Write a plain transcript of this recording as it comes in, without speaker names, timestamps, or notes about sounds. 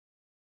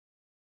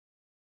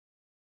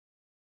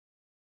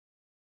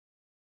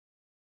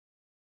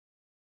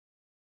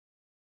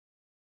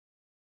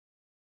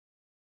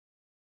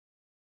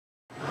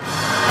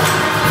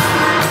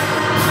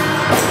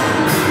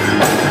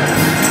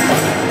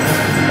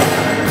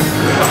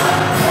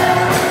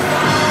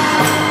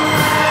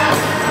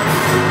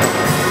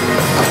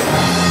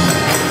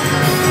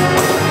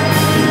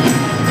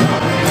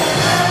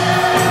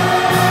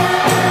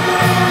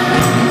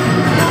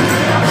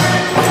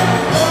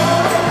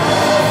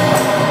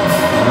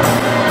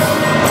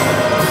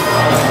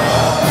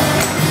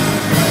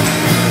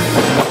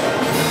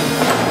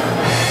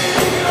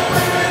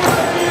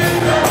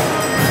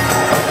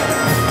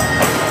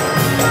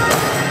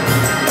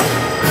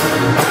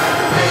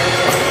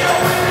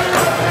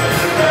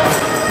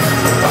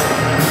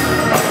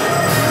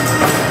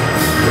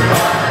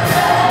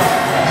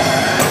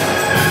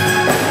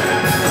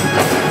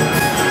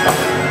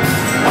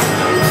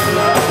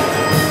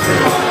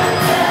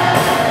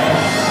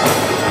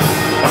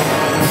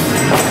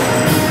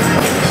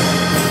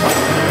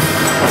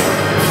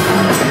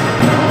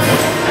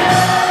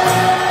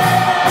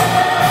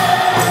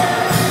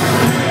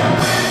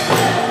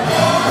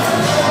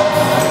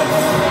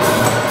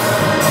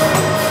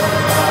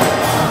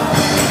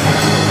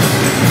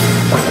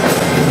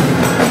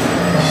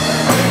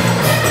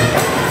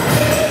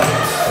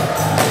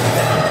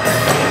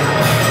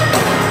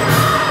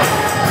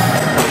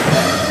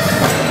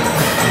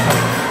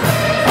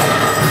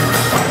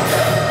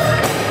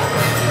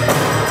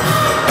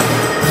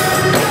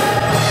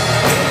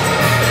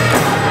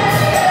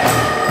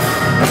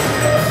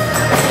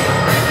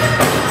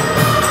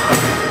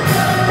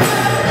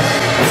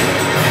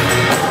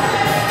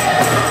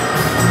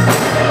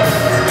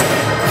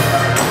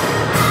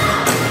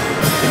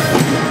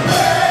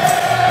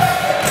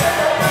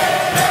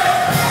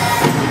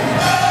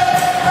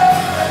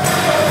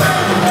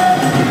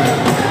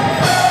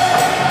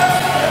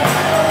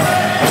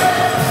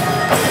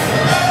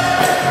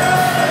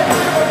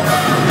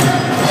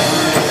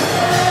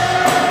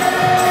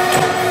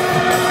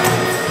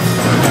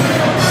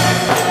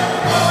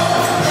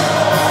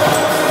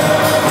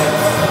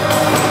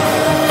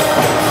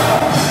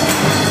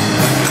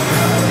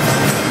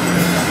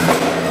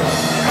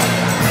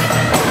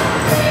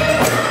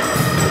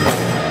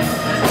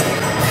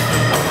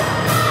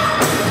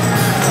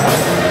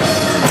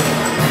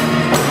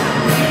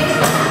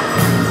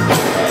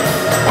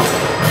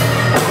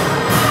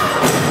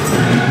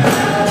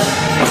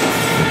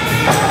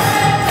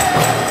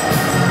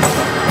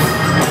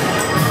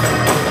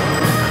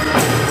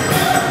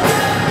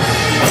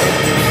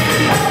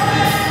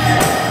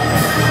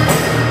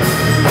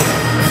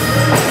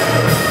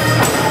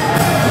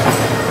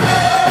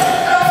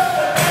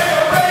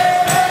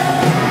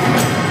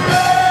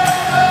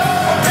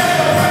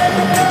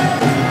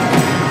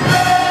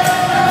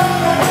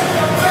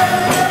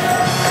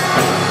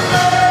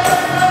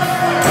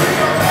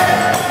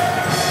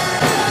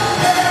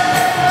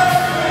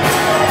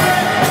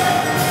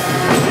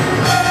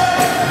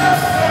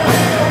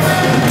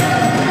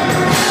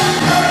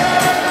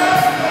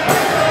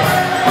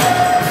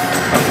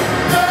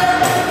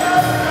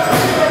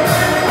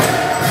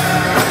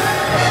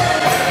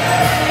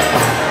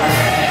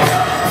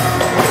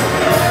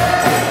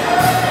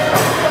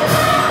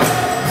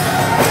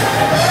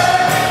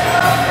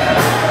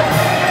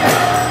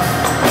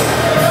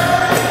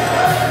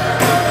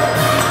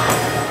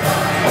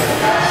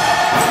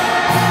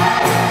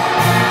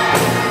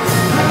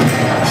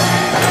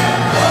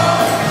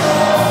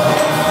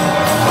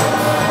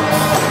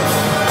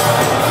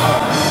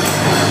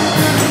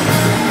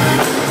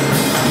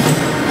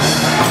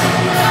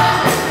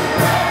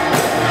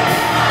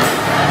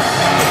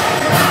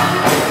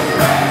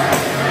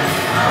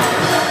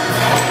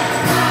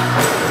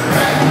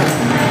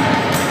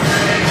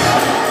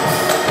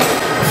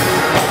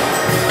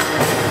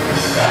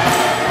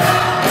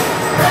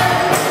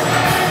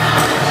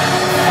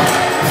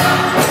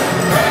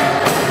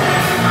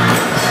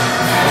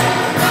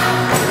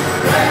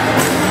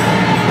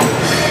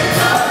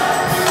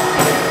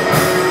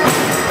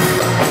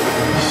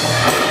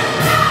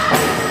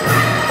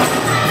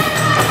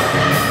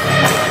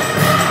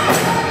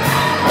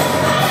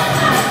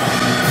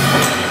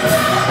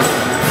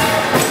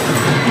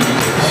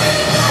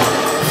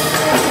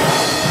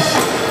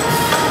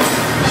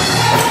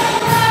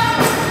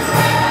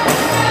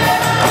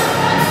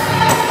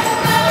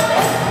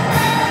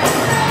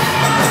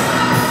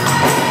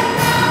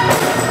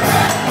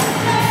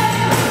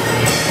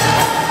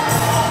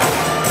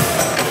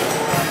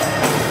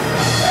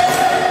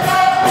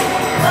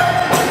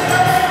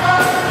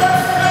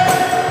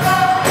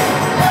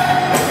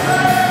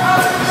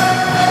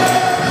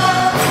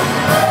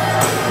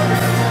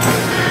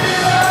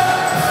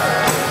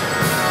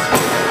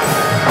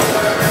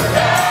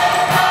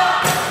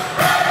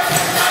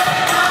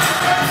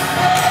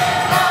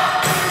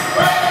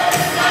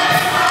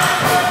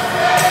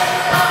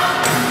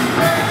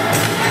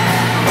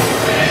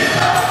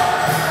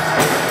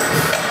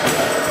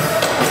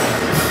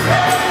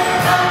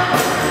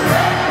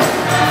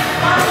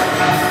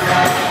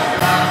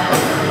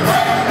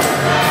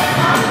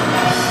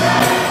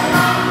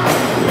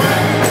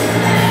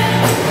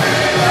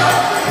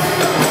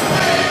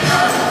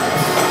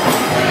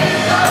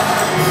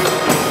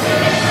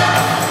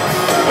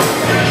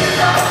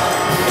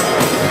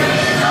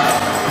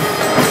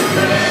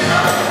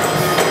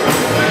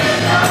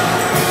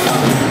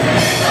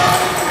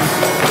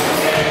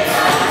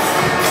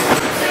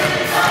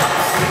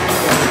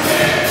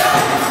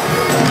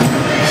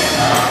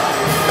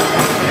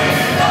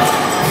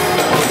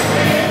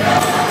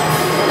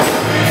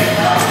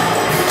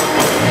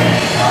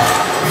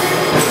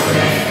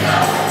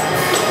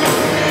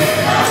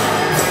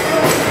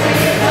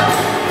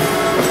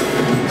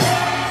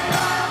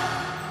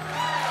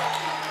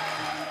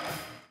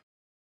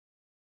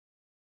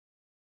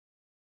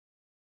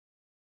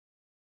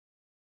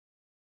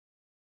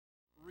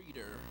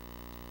reader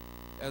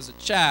as a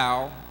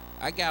child.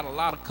 I got a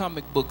lot of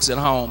comic books at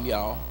home,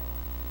 y'all.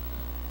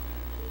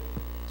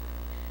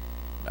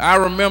 I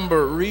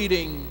remember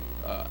reading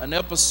an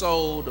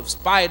episode of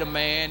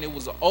Spider-Man. It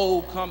was an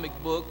old comic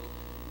book.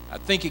 I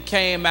think it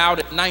came out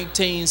in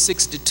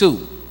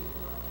 1962.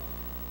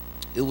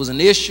 It was an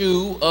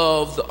issue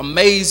of The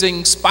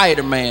Amazing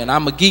Spider-Man.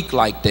 I'm a geek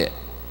like that.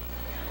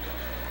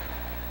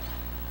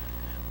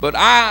 But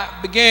I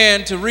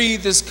began to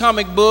read this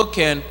comic book,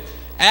 and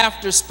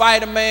after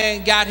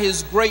Spider-Man got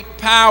his great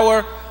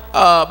power,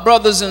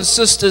 brothers and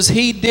sisters,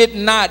 he did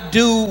not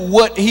do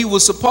what he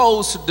was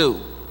supposed to do.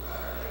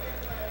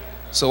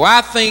 So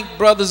I think,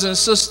 brothers and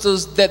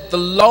sisters, that the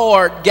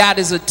Lord got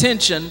his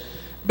attention,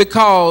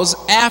 because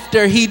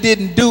after he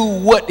didn't do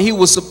what he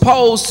was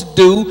supposed to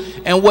do,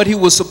 and what he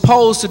was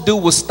supposed to do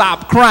was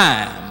stop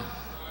crime,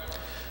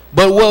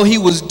 but what he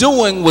was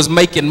doing was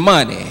making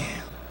money.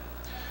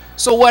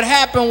 So what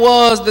happened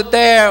was that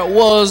there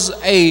was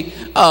a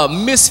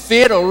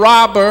misfit, a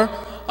robber,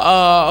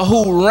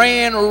 who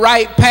ran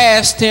right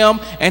past him,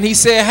 and he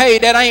said, "Hey,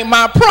 that ain't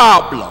my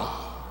problem."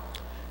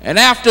 And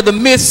after the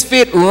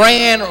misfit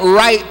ran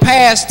right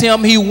past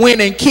him, he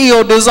went and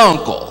killed his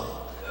uncle.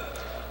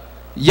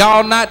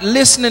 Y'all not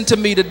listening to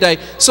me today.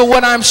 So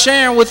what I'm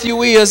sharing with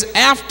you is,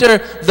 after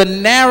the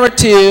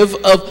narrative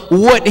of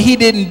what he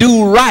didn't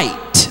do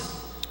right,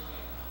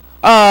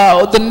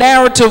 the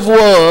narrative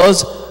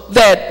was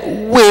that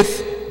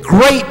with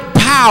great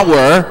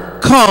power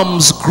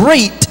comes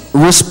great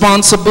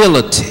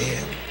responsibility.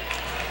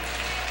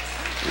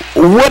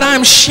 What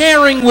I'm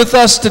sharing with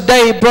us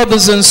today,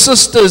 brothers and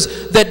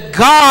sisters, that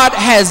God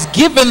has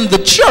given the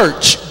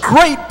church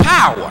great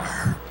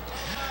power.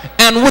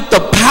 And with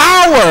the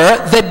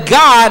power that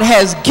God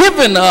has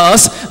given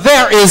us,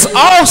 there is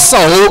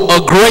also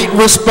a great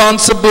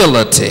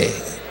responsibility.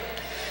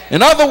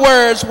 In other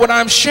words, what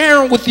I'm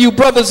sharing with you,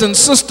 brothers and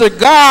sisters,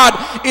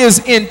 God is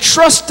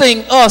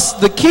entrusting us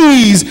the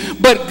keys,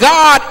 but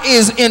God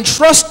is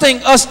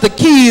entrusting us the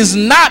keys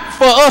not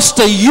for us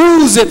to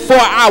use it for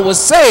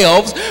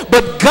ourselves,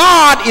 but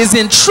God is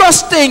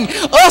entrusting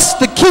us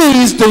the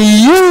keys to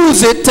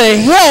use it to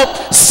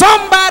help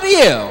somebody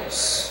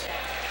else.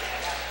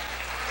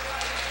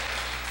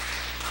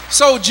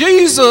 So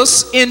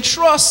Jesus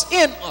entrusts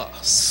in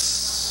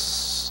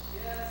us,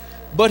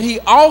 but he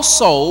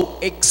also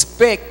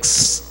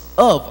expects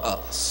of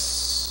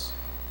us.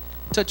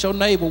 Touch your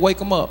neighbor, wake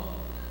him up.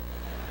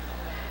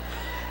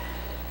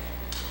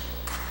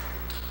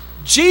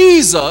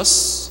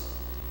 Jesus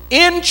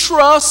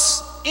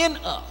entrusts in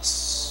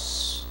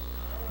us,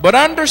 but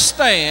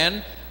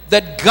understand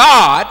that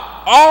God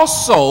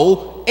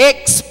also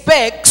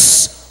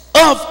expects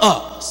of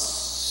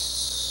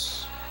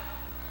us.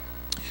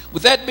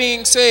 With that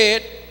being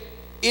said,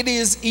 it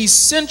is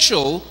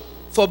essential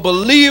for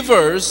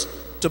believers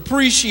to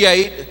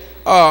appreciate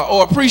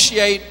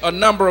a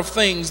number of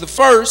things. The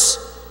first,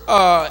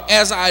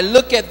 as I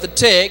look at the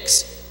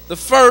text, the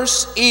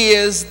first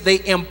is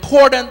the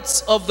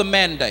importance of the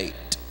mandate.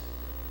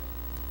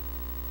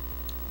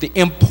 The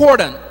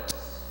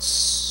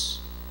importance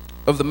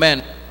of the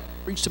mandate.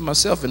 I'll preach to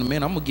myself in a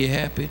minute. I'm going to get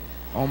happy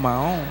on my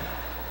own.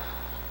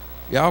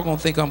 Y'all going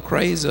to think I'm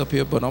crazy up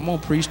here, but I'm going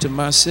to preach to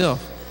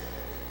myself.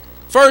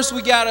 First,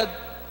 we got to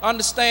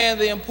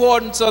understand the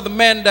importance of the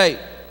mandate.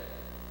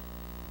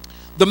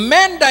 The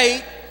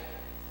mandate,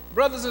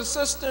 brothers and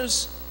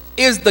sisters,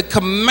 is the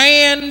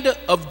command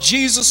of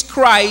Jesus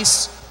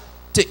Christ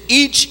to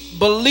each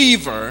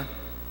believer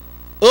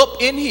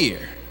up in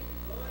here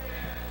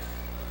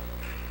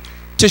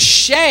to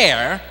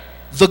share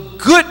the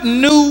good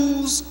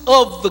news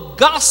of the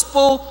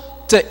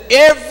gospel to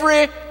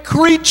every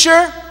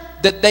creature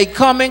that they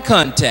come in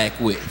contact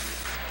with.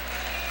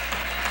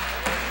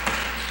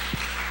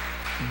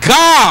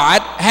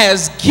 God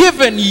has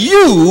given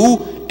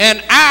you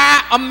and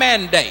I a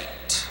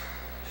mandate.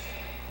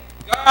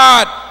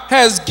 God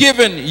has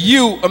given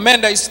you a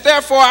mandate.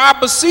 Therefore, I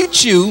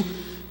beseech you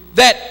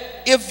that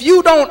if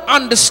you don't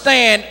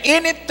understand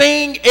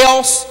anything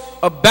else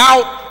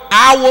about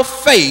our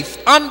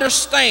faith,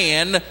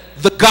 understand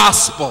the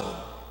gospel.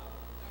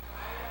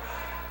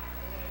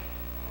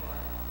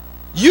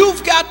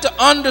 You've got to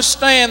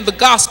understand the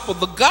gospel.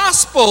 The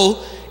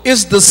gospel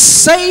is the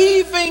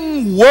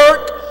saving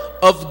work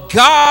of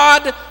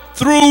God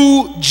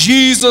through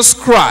Jesus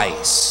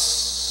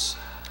Christ.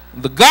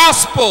 The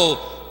gospel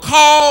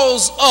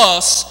calls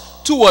us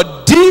to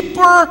a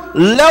deeper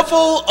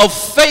level of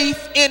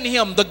faith in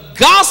him. The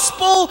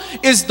gospel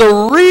is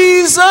the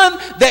reason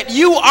that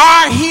you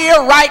are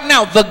here right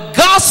now. The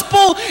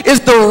gospel is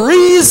the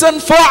reason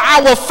for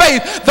our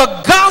faith.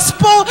 The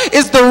gospel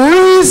is the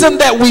reason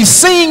that we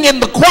sing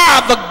in the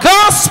choir. The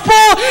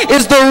gospel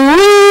is the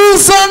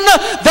reason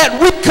that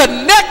we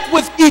connect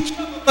with each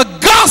other. The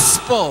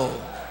gospel.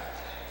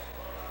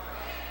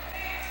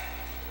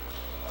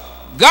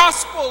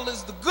 Gospel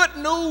is the good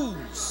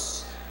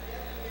news.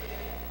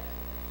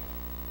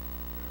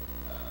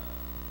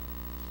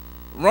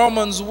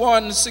 Romans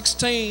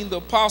 1:16, the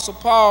Apostle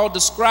Paul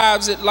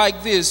describes it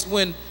like this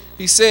when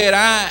He said,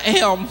 I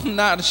am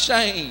not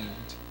ashamed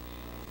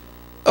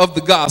of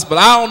the gospel.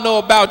 I don't know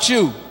about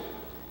you,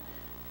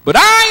 but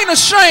I ain't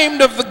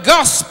ashamed of the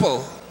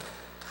gospel.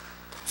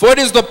 For it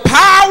is the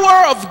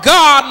power of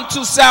God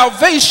unto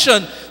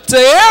salvation to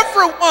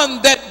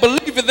everyone that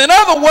believeth. In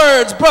other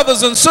words,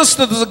 brothers and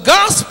sisters, the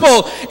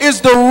gospel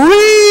is the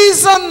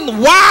reason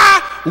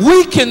why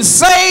we can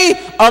say,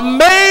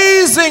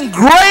 amazing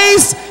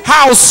grace,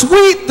 how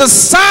sweet the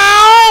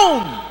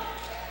sound.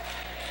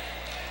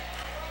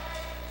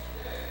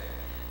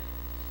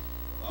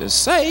 The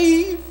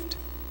saved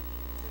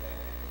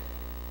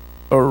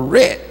a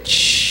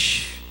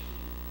wretch.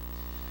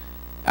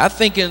 I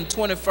think in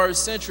 21st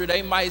century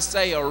they might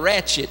say a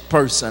ratchet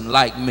person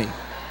like me.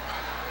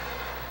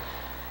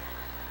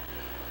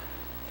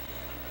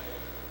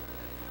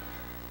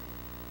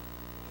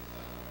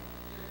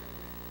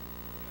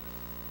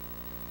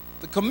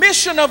 The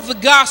commission of the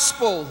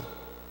gospel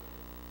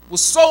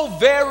was so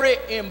very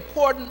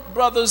important,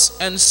 brothers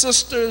and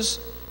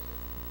sisters,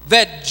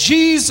 that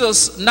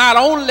Jesus not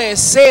only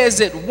says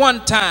it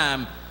one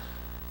time,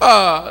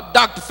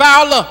 Dr.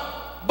 Fowler,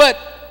 but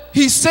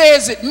he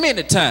says it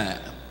many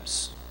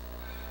times.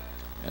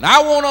 And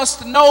I want us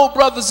to know,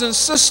 brothers and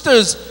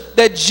sisters,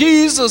 that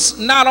Jesus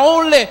not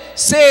only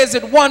says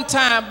it one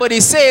time, but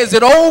he says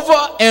it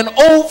over and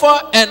over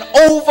and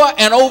over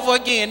and over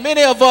again.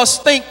 Many of us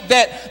think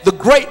that the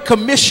Great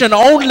Commission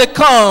only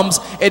comes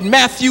in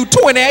Matthew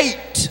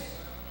 28.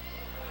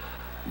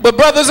 But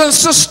brothers and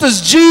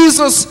sisters,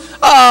 Jesus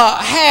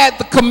had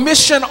the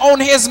commission on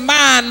his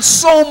mind,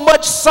 so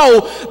much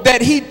so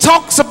that he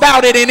talks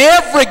about it in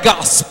every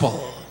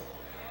gospel.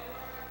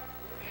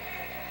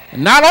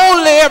 And not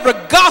only every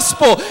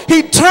gospel,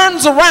 he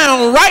turns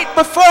around right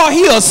before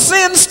he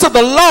ascends to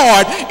the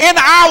Lord in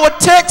our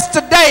text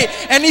today,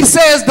 and he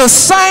says the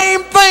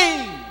same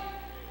thing.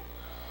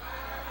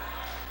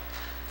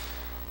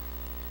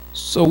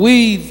 So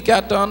we've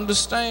got to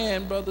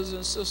understand, brothers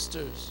and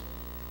sisters,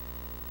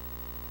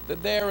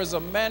 that there is a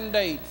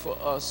mandate for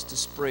us to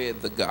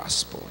spread the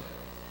gospel.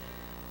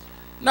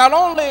 Not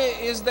only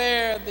is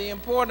there the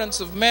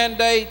importance of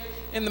mandate,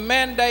 in the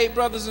mandate,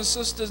 brothers and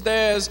sisters,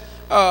 there's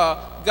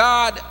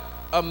God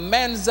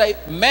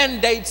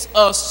mandates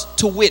us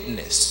to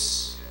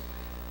witness.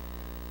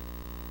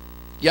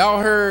 Y'all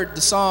heard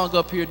the song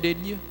up here,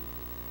 didn't you?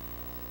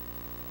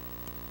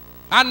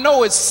 I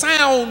know it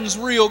sounds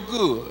real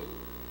good,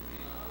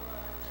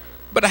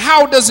 but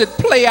how does it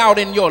play out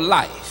in your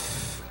life?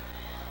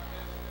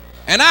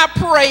 And I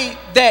pray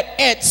that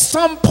at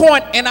some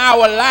point in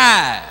our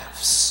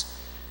lives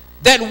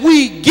that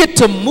we get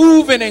to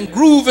moving and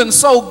grooving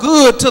so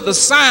good to the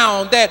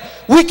sound that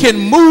we can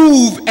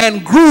move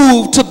and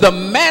groove to the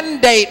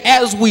mandate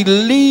as we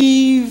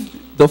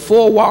leave the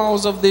four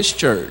walls of this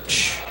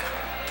church.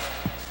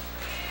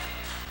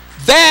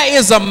 There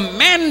is a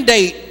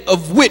mandate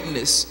of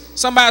witness.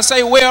 Somebody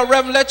say, well,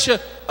 Reverend Letcher,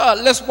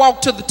 let's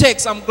walk to the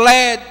text. I'm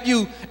glad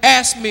you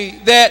asked me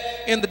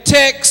that. In the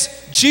text,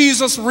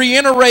 Jesus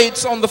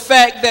reiterates on the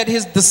fact that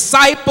his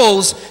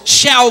disciples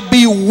shall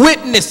be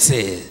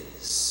witnesses.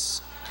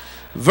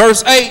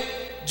 Verse 8,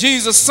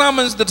 Jesus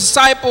summons the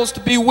disciples to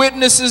be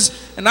witnesses,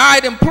 and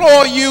I'd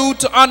implore you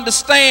to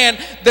understand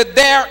that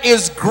there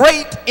is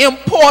great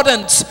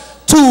importance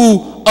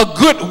to a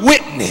good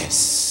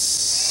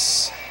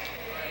witness.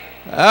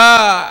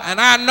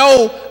 And I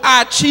know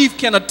our chief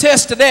can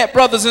attest to that,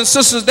 brothers and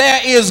sisters.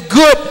 There is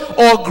good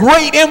or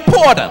great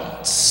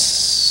importance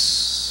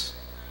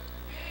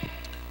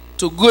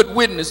to good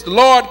witness. The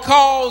Lord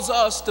calls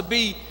us to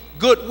be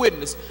good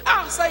witness.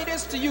 I'll say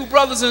this to you,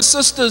 brothers and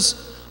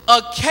sisters.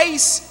 A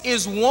case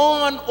is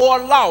won or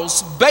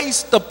lost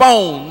based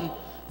upon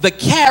the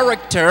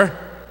character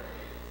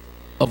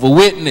of a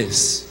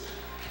witness.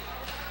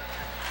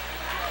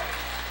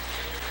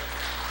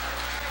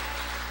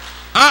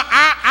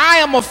 I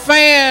am a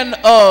fan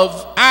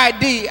of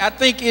ID. I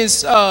think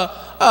it's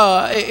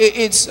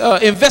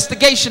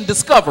investigation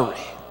discovery.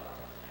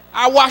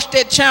 I watch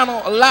that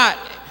channel a lot,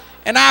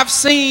 and I've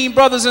seen,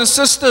 brothers and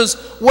sisters,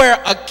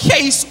 where a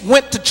case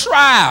went to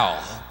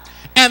trial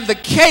and the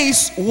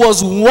case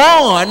was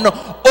won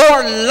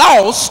or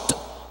lost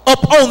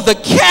upon the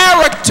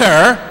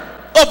character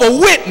of a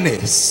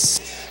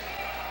witness.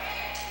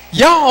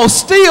 Y'all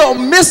still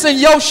missing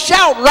your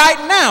shout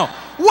right now.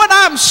 What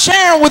I'm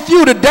sharing with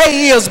you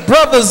today is,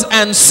 brothers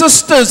and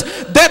sisters,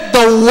 that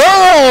the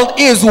world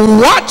is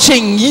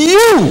watching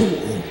you,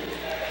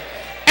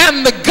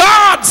 and the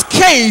God's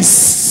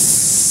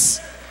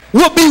case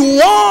will be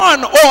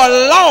won or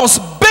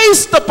lost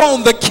based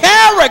upon the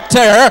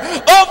character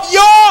of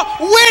your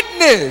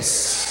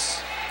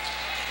witness.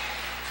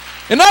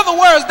 In other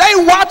words, they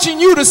watching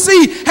you to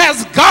see,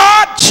 has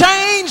God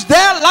changed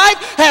their life?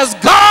 Has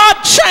God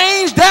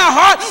changed their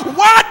heart?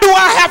 Why do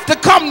I have to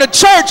come to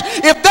church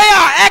if they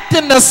are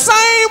acting the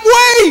same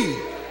way?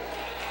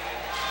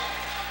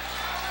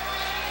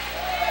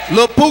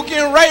 Lil Pookie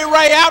and Ray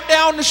Ray out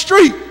there on the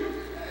street.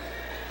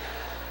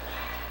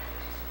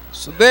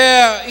 So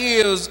there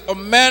is a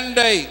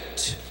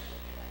mandate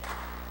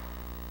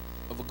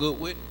of a good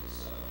witness.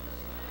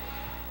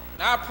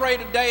 I pray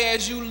today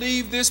as you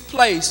leave this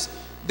place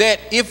that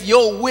if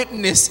your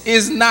witness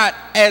is not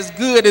as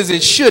good as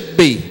it should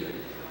be,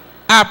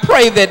 I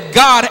pray that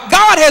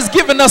God has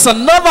given us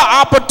another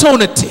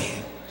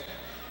opportunity,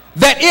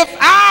 that if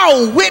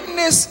our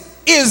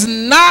witness is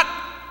not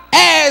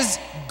as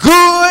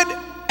good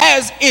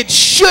as it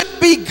should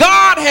be,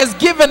 God has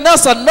given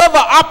us another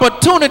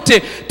opportunity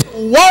to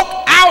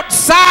walk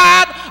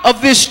outside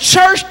of this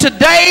church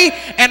today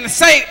and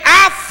say,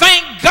 I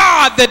thank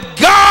God that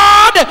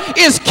God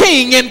is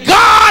King and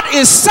God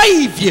is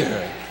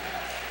Savior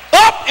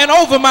up and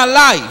over my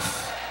life.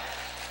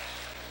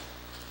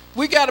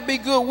 We got to be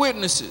good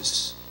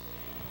witnesses,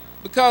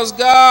 because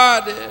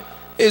God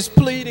is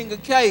pleading a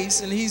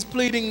case, and he's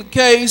pleading the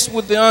case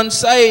with the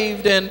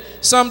unsaved, and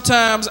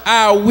sometimes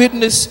our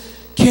witness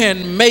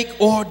can make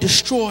or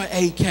destroy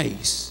a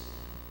case.